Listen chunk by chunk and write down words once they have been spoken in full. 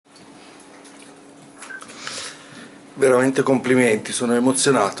Veramente complimenti, sono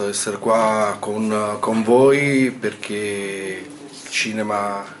emozionato di essere qua con voi perché il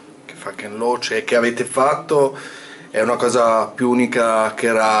cinema che fa Ken Loach e che avete fatto è una cosa più unica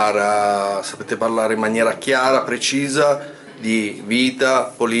che rara, sapete parlare in maniera chiara, precisa di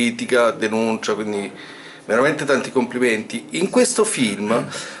vita, politica, denuncia, quindi veramente tanti complimenti. In questo film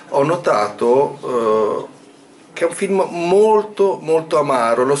ho notato che è un film molto molto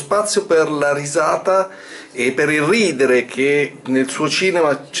amaro, lo spazio per la risata e per il ridere che nel suo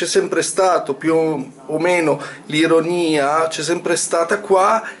cinema c'è sempre stato, più o meno l'ironia c'è sempre stata,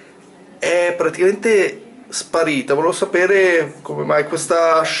 qua è praticamente sparita. Volevo sapere come mai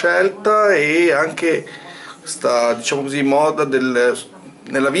questa scelta e anche questa, diciamo così, moda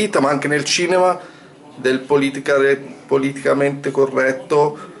nella vita ma anche nel cinema del politicamente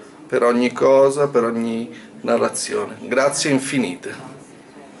corretto per ogni cosa, per ogni narrazione. Grazie infinite.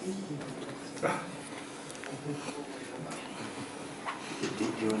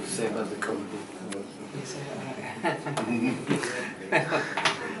 Do you want to say about the comedy?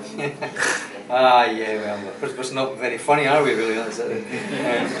 Yeah, well, it's not very funny, are we, really?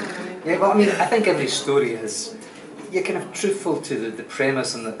 Yeah, well, I mean, I think every story is, you're kind of truthful to the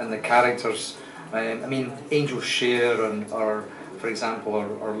premise and the characters. I mean, Angel's Share, or for example,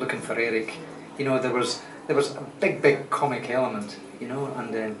 or Looking for Eric, you know, there was a big comic element, you know,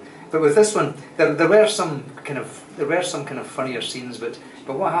 and but with this one, there were some kind of funnier scenes, but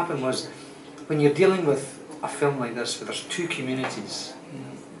what happened was, when you're dealing with a film like this, where there's two communities,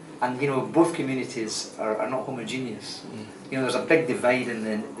 and you know both communities are not homogeneous. You know, there's a big divide in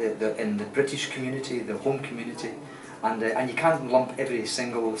the British community, the home community, and you can't lump every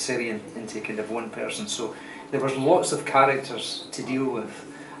single Syrian into kind of one person. So there was lots of characters to deal with,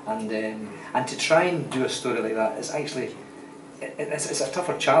 and to try and do a story like that is actually. It's a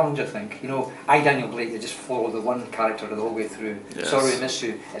tougher challenge, I think. You know, Daniel Blake, you just follow the one character the whole way through. Yes. Sorry We Miss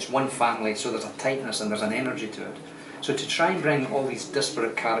You, it's one family, so there's a tightness and there's an energy to it. So to try and bring all these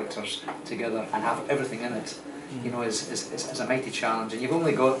disparate characters together and have everything in it, you know, is a mighty challenge. And you've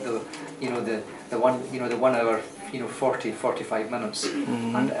only got the 1 hour, 40-45 minutes,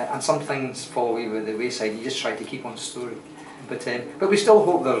 and some things fall away with the wayside. You just try to keep on story, but we still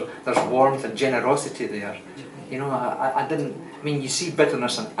hope there's warmth and generosity there. You know, I mean, you see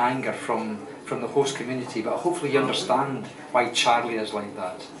bitterness and anger from the host community, but hopefully you understand why Charlie is like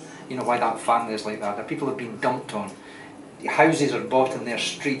that. You know, why that family is like that. That people have been dumped on. Houses are bought in their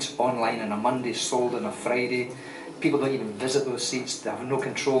streets online on a Monday, sold on a Friday. People don't even visit those seats. They have no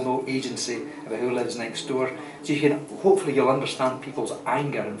control, no agency about who lives next door. So hopefully you'll understand people's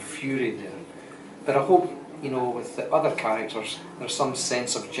anger and fury there. But I hope, you know, with the other characters, there's some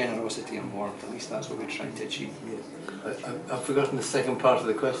sense of generosity and warmth. At least that's what we're trying to achieve. Yes. I've forgotten the second part of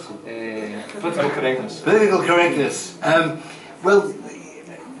the question. Political correctness. Political correctness. Well,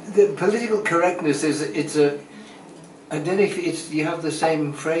 the political correctness it's a. I don't know if you have the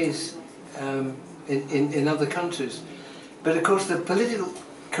same phrase in other countries, but of course the political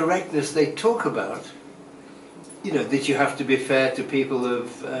correctness they talk about, you know, that you have to be fair to people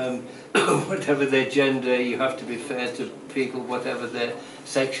of whatever their gender, you have to be fair to people whatever their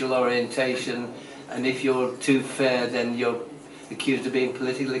sexual orientation, and if you're too fair then you're accused of being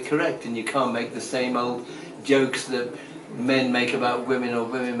politically correct and you can't make the same old jokes that men make about women or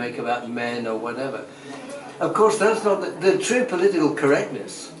women make about men or whatever. Of course that's not the true political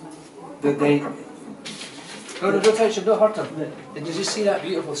correctness that they... No, don't touch him, don't hurt him. Did you just see that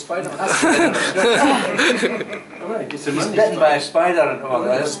beautiful spider? That's he's bitten by a spider and oh,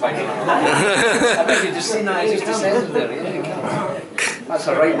 that is spider. I bet you just seen that, he's just descended there. Yeah, that's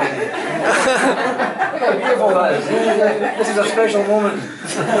a right one. Look how beautiful that is. This is a special moment.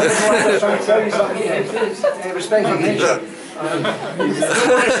 I'm trying to tell you something. Respect for nature.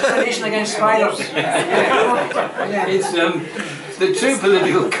 Discrimination against spiders. It's the true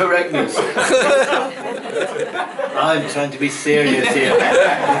political correctness. I'm trying to be serious here.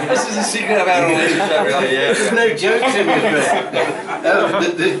 This is the secret of our relationship, really. Yeah. There's no jokes in this.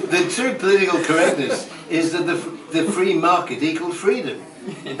 The true political correctness is that the free market equals freedom.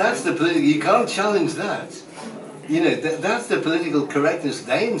 That's the political. You can't challenge that. You know, that's the political correctness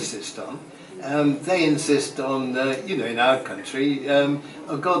they insist on. They insist on, you know, in our country,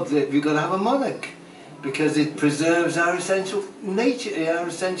 oh God, we've got to have a monarch because it preserves our essential nature, our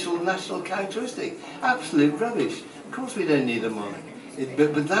essential national characteristic. Absolute rubbish. Of course we don't need a monarch.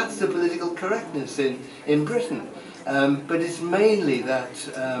 But that's the political correctness in Britain. But it's mainly that,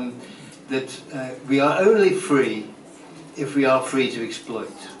 we are only free if we are free to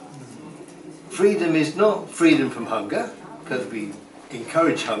exploit. Freedom is not freedom from hunger, because we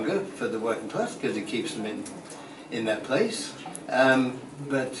encourage hunger for the working class because it keeps them in their place.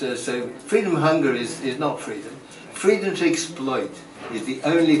 So freedom hunger is not freedom. Freedom to exploit is the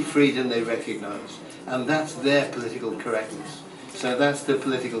only freedom they recognise, and that's their political correctness. So that's the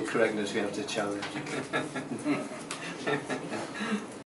political correctness we have to challenge.